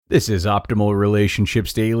This is Optimal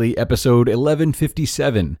Relationships Daily, episode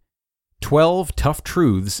 1157, 12 Tough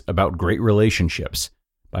Truths About Great Relationships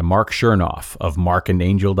by Marc Chernoff of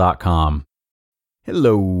marcandangel.com.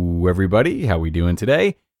 Hello, everybody. How we doing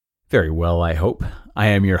today? Very well, I hope. I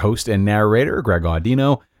am your host and narrator, Greg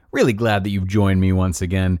Audino. Really glad that you've joined me once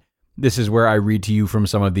again. This is where I read to you from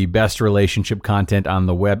some of the best relationship content on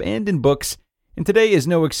the web and in books. And today is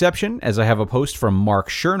no exception, as I have a post from Marc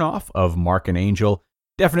Chernoff of Marc and Angel.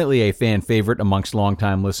 Definitely a fan favorite amongst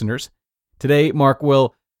longtime listeners. Today, Marc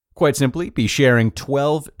will, quite simply, be sharing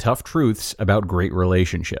 12 tough truths about great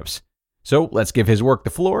relationships. So let's give his work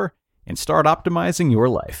the floor and start optimizing your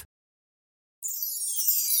life.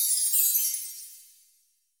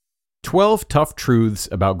 12 Tough Truths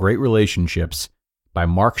About Great Relationships by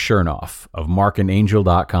Marc Chernoff of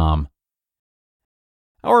marcandangel.com.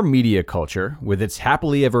 Our media culture, with its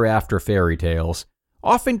happily ever after fairy tales,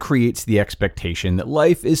 often creates the expectation that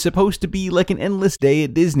life is supposed to be like an endless day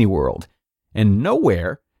at Disney World, and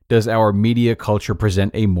nowhere does our media culture present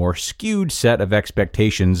a more skewed set of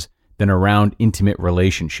expectations than around intimate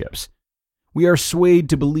relationships. We are swayed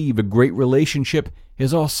to believe a great relationship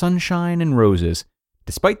is all sunshine and roses,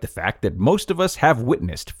 despite the fact that most of us have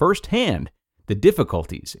witnessed firsthand the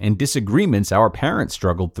difficulties and disagreements our parents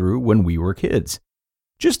struggled through when we were kids.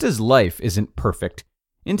 Just as life isn't perfect,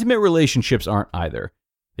 intimate relationships aren't either.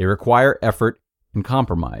 They require effort and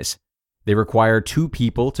compromise. They require two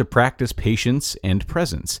people to practice patience and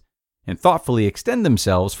presence, and thoughtfully extend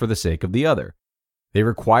themselves for the sake of the other. They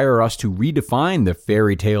require us to redefine the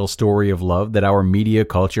fairy tale story of love that our media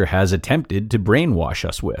culture has attempted to brainwash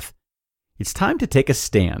us with. It's time to take a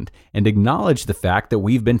stand and acknowledge the fact that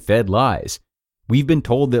we've been fed lies. We've been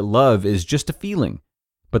told that love is just a feeling,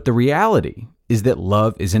 but the reality is that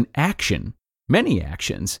love is an action. Many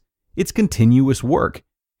actions. It's continuous work.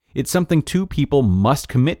 It's something two people must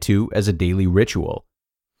commit to as a daily ritual.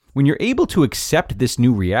 When you're able to accept this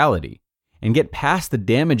new reality and get past the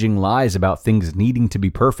damaging lies about things needing to be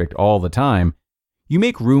perfect all the time, you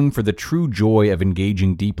make room for the true joy of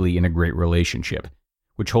engaging deeply in a great relationship,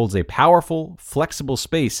 which holds a powerful, flexible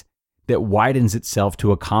space that widens itself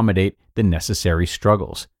to accommodate the necessary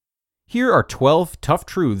struggles. Here are 12 tough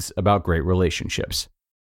truths about great relationships.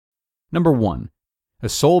 Number 1. A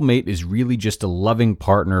soulmate is really just a loving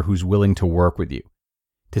partner who's willing to work with you.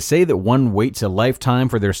 To say that one waits a lifetime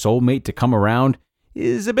for their soulmate to come around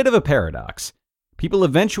is a bit of a paradox. People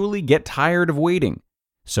eventually get tired of waiting,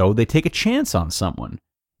 so they take a chance on someone.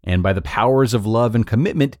 And by the powers of love and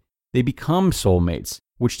commitment, they become soulmates,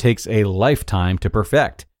 which takes a lifetime to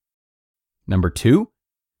perfect. Number 2.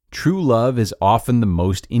 True love is often the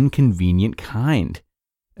most inconvenient kind.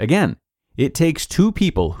 Again, it takes two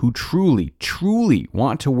people who truly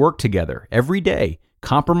want to work together every day,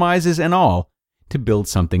 compromises and all, to build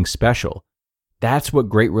something special. That's what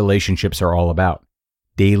great relationships are all about.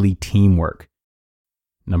 Daily teamwork.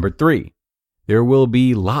 Number 3. There will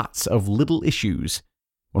be lots of little issues.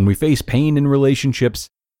 When we face pain in relationships,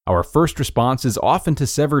 our first response is often to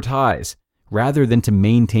sever ties, rather than to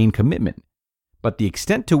maintain commitment. But the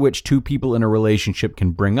extent to which two people in a relationship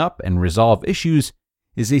can bring up and resolve issues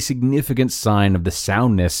is a significant sign of the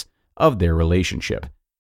soundness of their relationship.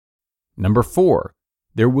 Number 4.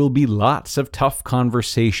 There will be lots of tough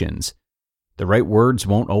conversations. The right words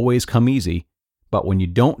won't always come easy, but when you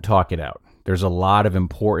don't talk it out, there's a lot of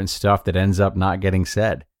important stuff that ends up not getting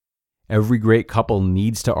said. Every great couple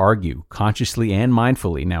needs to argue, consciously and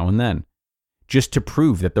mindfully now and then, just to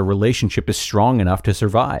prove that the relationship is strong enough to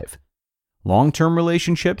survive. Long-term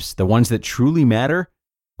relationships, the ones that truly matter,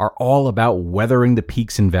 are all about weathering the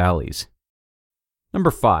peaks and valleys. Number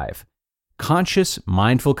 5. Conscious,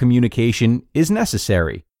 mindful communication is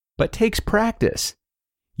necessary, but takes practice.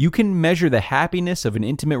 You can measure the happiness of an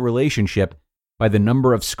intimate relationship by the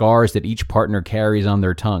number of scars that each partner carries on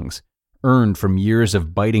their tongues, earned from years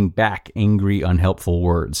of biting back angry, unhelpful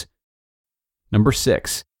words. Number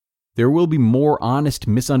 6. There will be more honest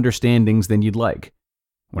misunderstandings than you'd like.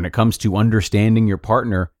 When it comes to understanding your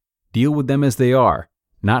partner, deal with them as they are,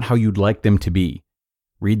 not how you'd like them to be.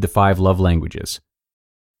 Read the 5 love languages.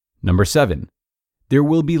 Number 7. There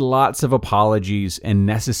will be lots of apologies and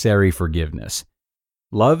necessary forgiveness.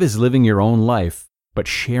 Love is living your own life, but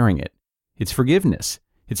sharing it. It's forgiveness.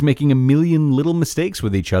 It's making a million little mistakes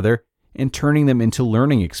with each other and turning them into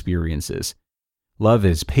learning experiences. Love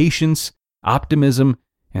is patience, optimism,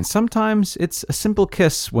 and sometimes it's a simple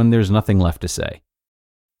kiss when there's nothing left to say.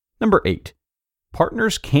 Number 8.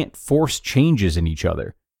 Partners can't force changes in each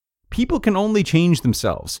other. People can only change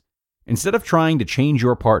themselves. Instead of trying to change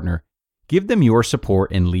your partner, give them your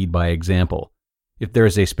support and lead by example. If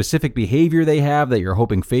there's a specific behavior they have that you're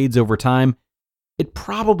hoping fades over time, it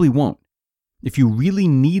probably won't. If you really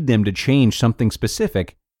need them to change something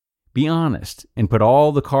specific, be honest and put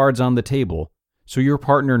all the cards on the table so your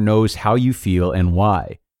partner knows how you feel and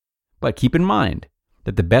why. But keep in mind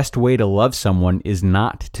that the best way to love someone is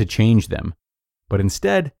not to change them, but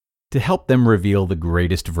instead to help them reveal the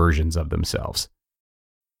greatest versions of themselves.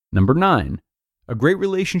 Number 9, a great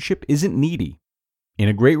relationship isn't needy. In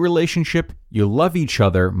a great relationship, you love each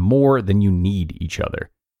other more than you need each other.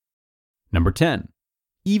 Number 10,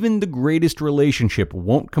 even the greatest relationship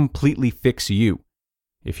won't completely fix you.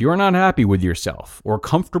 If you're not happy with yourself or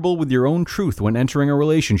comfortable with your own truth when entering a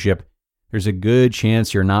relationship, there's a good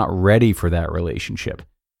chance you're not ready for that relationship.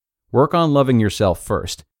 Work on loving yourself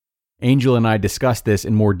first. Angel and I discussed this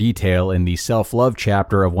in more detail in the self-love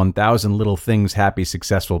chapter of 1000 Little Things Happy,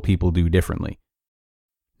 Successful People Do Differently.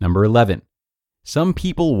 Number 11, some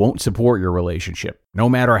people won't support your relationship, no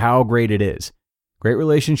matter how great it is. Great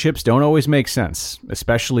relationships don't always make sense,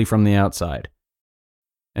 especially from the outside.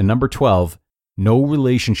 And number 12, no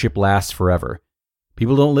relationship lasts forever.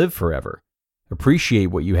 People don't live forever. Appreciate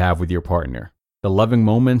what you have with your partner, the loving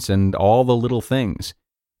moments and all the little things.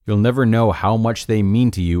 You'll never know how much they mean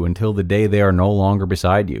to you until the day they are no longer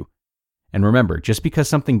beside you. And remember, just because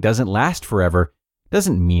something doesn't last forever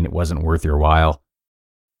doesn't mean it wasn't worth your while.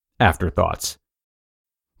 Afterthoughts.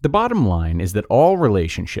 The bottom line is that all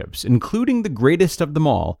relationships, including the greatest of them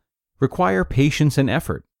all, require patience and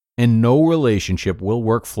effort, and no relationship will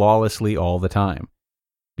work flawlessly all the time.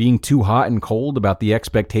 Being too hot and cold about the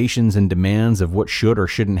expectations and demands of what should or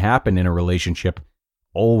shouldn't happen in a relationship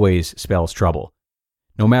always spells trouble.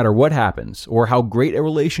 No matter what happens or how great a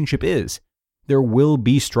relationship is, there will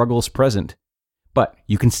be struggles present. But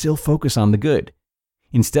you can still focus on the good.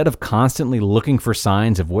 Instead of constantly looking for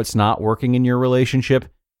signs of what's not working in your relationship,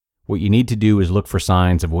 what you need to do is look for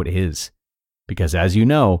signs of what is. Because as you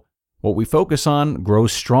know, what we focus on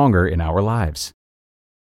grows stronger in our lives.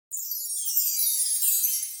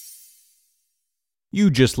 You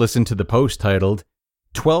just listened to the post titled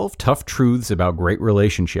 12 Tough Truths About Great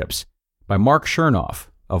Relationships by Marc Chernoff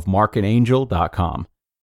of marcandangel.com.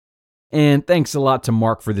 And thanks a lot to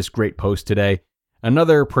Marc for this great post today.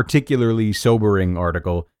 Another particularly sobering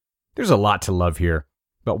article. There's a lot to love here,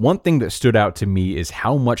 but one thing that stood out to me is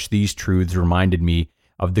how much these truths reminded me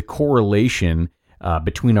of the correlation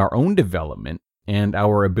between our own development and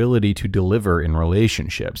our ability to deliver in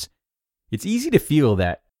relationships. It's easy to feel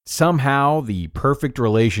that somehow the perfect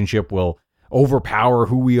relationship will overpower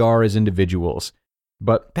who we are as individuals,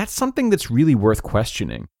 but that's something that's really worth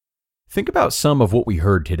questioning. Think about some of what we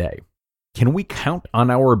heard today. Can we count on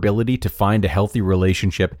our ability to find a healthy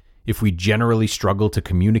relationship if we generally struggle to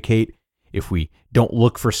communicate, if we don't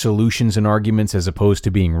look for solutions in arguments as opposed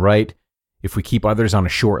to being right, if we keep others on a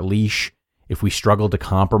short leash, if we struggle to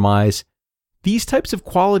compromise? These types of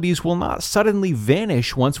qualities will not suddenly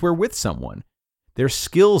vanish once we're with someone. They're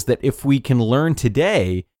skills that if we can learn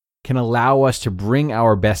today, can allow us to bring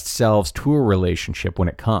our best selves to a relationship when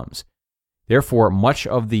it comes. Therefore, much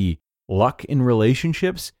of the luck in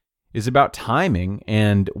relationships is about timing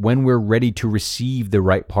and when we're ready to receive the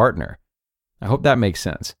right partner. I hope that makes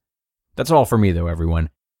sense. That's all for me though, everyone.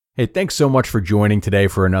 Hey, thanks so much for joining today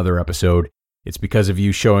for another episode. It's because of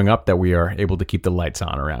you showing up that we are able to keep the lights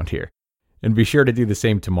on around here. And be sure to do the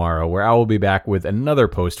same tomorrow, where I will be back with another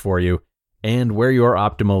post for you and where your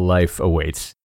optimal life awaits.